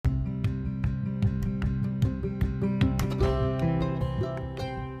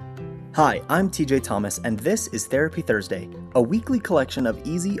Hi, I'm TJ Thomas, and this is Therapy Thursday, a weekly collection of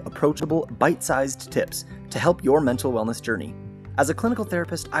easy, approachable, bite-sized tips to help your mental wellness journey. As a clinical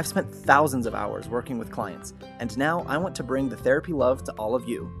therapist, I've spent thousands of hours working with clients, and now I want to bring the therapy love to all of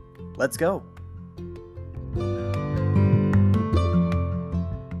you. Let's go!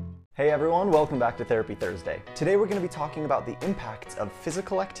 Hey everyone, welcome back to Therapy Thursday. Today we're going to be talking about the impacts of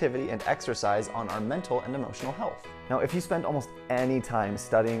physical activity and exercise on our mental and emotional health. Now, if you spend almost any time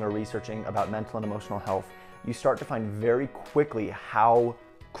studying or researching about mental and emotional health, you start to find very quickly how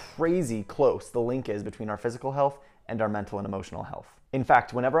crazy close the link is between our physical health and our mental and emotional health. In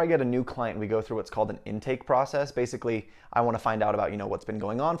fact, whenever I get a new client, we go through what's called an intake process. Basically, I want to find out about, what's been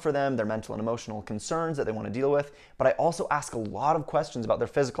going on for them, their mental and emotional concerns that they want to deal with, but I also ask a lot of questions about their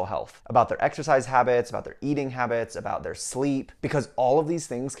physical health, about their exercise habits, about their eating habits, about their sleep, because all of these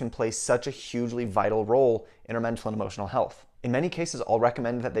things can play such a hugely vital role in our mental and emotional health. In many cases, I'll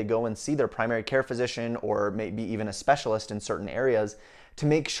recommend that they go and see their primary care physician or maybe even a specialist in certain areas to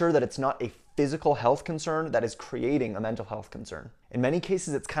make sure that it's not a physical health concern that is creating a mental health concern. In many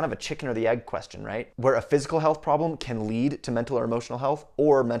cases, it's kind of a chicken or the egg question, right? Where a physical health problem can lead to mental or emotional health,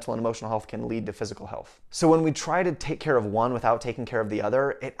 or mental and emotional health can lead to physical health. So when we try to take care of one without taking care of the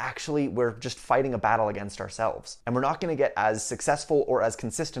other, we're just fighting a battle against ourselves. And we're not gonna get as successful or as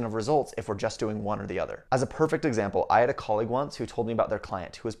consistent of results if we're just doing one or the other. As a perfect example, I had a colleague once who told me about their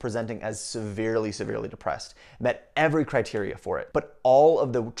client who was presenting as severely depressed, met every criteria for it, but all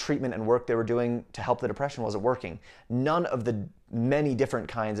of the treatment and work they were doing to help the depression wasn't working. None of the many different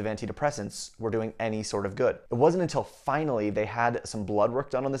kinds of antidepressants were doing any sort of good. It wasn't until finally they had some blood work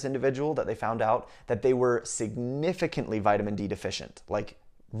done on this individual that they found out that they were significantly vitamin D deficient, like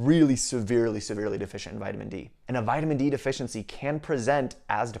really severely deficient in vitamin D. And a vitamin D deficiency can present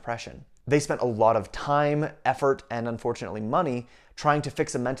as depression. They spent a lot of time, effort, and unfortunately money trying to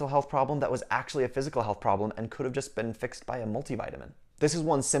fix a mental health problem that was actually a physical health problem and could have just been fixed by a multivitamin. This is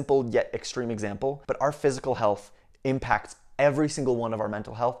one simple yet extreme example, but our physical health impacts every single one of our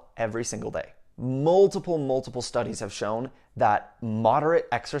mental health every single day. Multiple studies have shown that moderate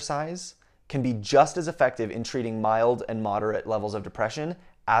exercise can be just as effective in treating mild and moderate levels of depression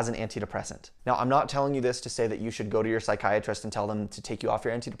as an antidepressant. Now, I'm not telling you this to say that you should go to your psychiatrist and tell them to take you off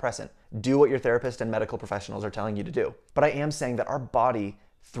your antidepressant. Do what your therapist and medical professionals are telling you to do. But I am saying that our body,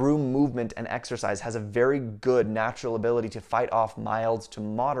 through movement and exercise, has a very good natural ability to fight off mild to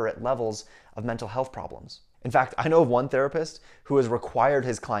moderate levels of mental health problems. In fact, I know of one therapist who has required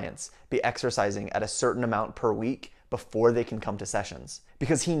his clients be exercising at a certain amount per week before they can come to sessions,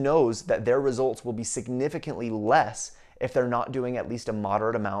 because he knows that their results will be significantly less if they're not doing at least a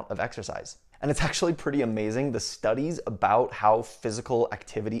moderate amount of exercise. And it's actually pretty amazing. The studies about how physical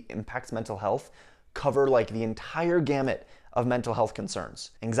activity impacts mental health cover like the entire gamut of mental health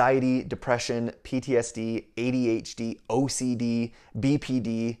concerns: anxiety, depression, PTSD, ADHD, OCD,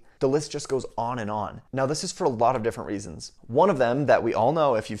 BPD. The list just goes on and on. Now, this is for a lot of different reasons. One of them that we all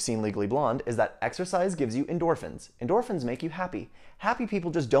know if you've seen Legally Blonde is that exercise gives you endorphins. Endorphins make you happy. Happy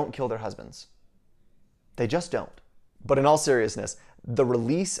people just don't kill their husbands. They just don't. But in all seriousness, the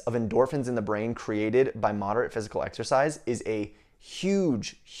release of endorphins in the brain created by moderate physical exercise is a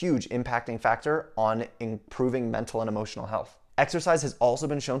huge impacting factor on improving mental and emotional health. Exercise has also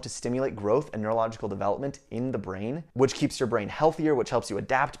been shown to stimulate growth and neurological development in the brain, which keeps your brain healthier, which helps you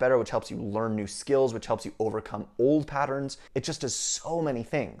adapt better, which helps you learn new skills, which helps you overcome old patterns. It just does so many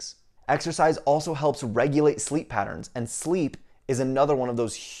things. Exercise also helps regulate sleep patterns, and sleep is another one of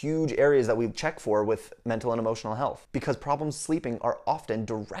those huge areas that we check for with mental and emotional health, because problems sleeping are often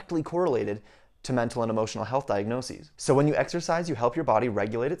directly correlated to mental and emotional health diagnoses. So when you exercise, you help your body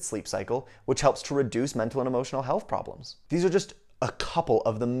regulate its sleep cycle, which helps to reduce mental and emotional health problems. These are just a couple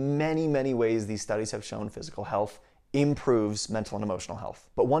of the many ways these studies have shown physical health improves mental and emotional health.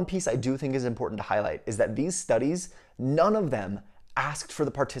 But one piece I do think is important to highlight is that these studies, none of them asked for the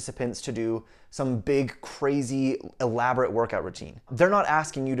participants to do some big, crazy, elaborate workout routine. They're not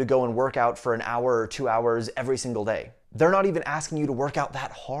asking you to go and work out for an hour or 2 hours every single day. They're not even asking you to work out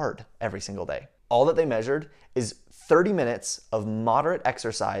that hard every single day. All that they measured is 30 minutes of moderate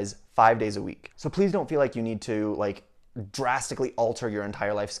exercise 5 days a week. So please don't feel like you need to drastically alter your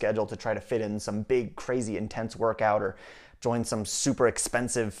entire life schedule to try to fit in some big, crazy, intense workout or join some super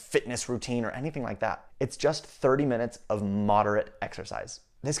expensive fitness routine or anything like that. It's just 30 minutes of moderate exercise.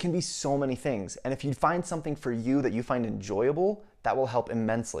 This can be so many things, and if you find something for you that you find enjoyable, that will help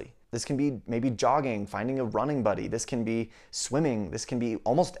immensely. This can be maybe jogging, finding a running buddy. This can be swimming. This can be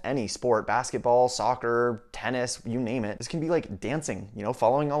almost any sport, basketball, soccer, tennis, you name it. This can be like dancing,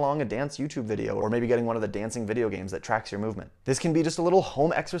 following along a dance YouTube video, or maybe getting one of the dancing video games that tracks your movement. This can be just a little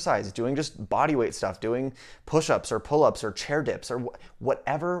home exercise, doing just body weight stuff, doing push-ups or pull-ups or chair dips or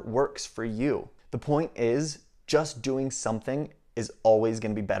whatever works for you. The point is, just doing something is always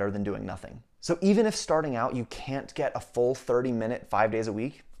going to be better than doing nothing. So even if starting out you can't get a full 30-minute 5 days a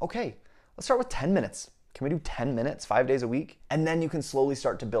week, okay, let's start with 10 minutes. Can we do 10 minutes 5 days a week? And then you can slowly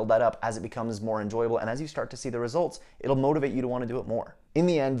start to build that up as it becomes more enjoyable. And as you start to see the results, it'll motivate you to want to do it more. In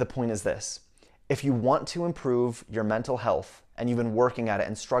the end, the point is this. If you want to improve your mental health and you've been working at it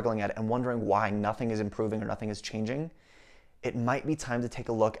and struggling at it and wondering why nothing is improving or nothing is changing, it might be time to take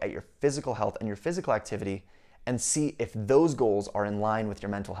a look at your physical health and your physical activity and see if those goals are in line with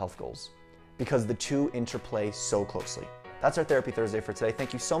your mental health goals, because the two interplay so closely. That's our Therapy Thursday for today.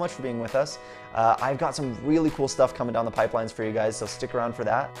 Thank you so much for being with us. I've got some really cool stuff coming down the pipelines for you guys, so stick around for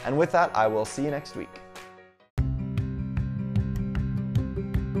that. And with that, I will see you next week.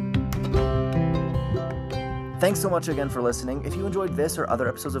 Thanks so much again for listening. If you enjoyed this or other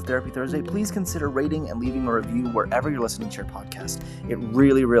episodes of Therapy Thursday, please consider rating and leaving a review wherever you're listening to your podcast. It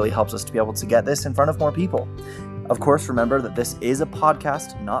really, really helps us to be able to get this in front of more people. Of course, remember that this is a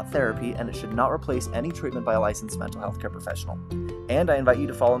podcast, not therapy, and it should not replace any treatment by a licensed mental health care professional. And I invite you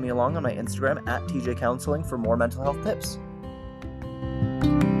to follow me along on my Instagram @TJ Counseling for more mental health tips.